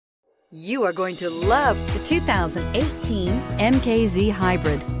You are going to love the 2018 MKZ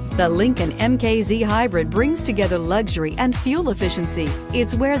Hybrid. The Lincoln MKZ Hybrid brings together luxury and fuel efficiency.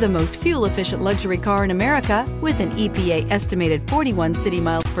 It's where the most fuel-efficient luxury car in America, with an EPA estimated 41 city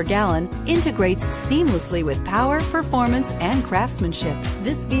miles per gallon, integrates seamlessly with power, performance, and craftsmanship.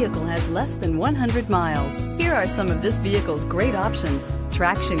 This vehicle has less than 100 miles. Here are some of this vehicle's great options: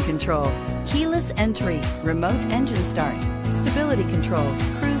 traction control, keyless entry, remote engine start, stability control,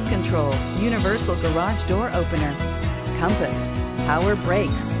 cruise control, universal garage door opener, compass, power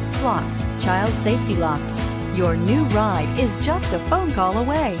brakes, clock, child safety locks. Your new ride is just a phone call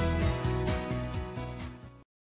away.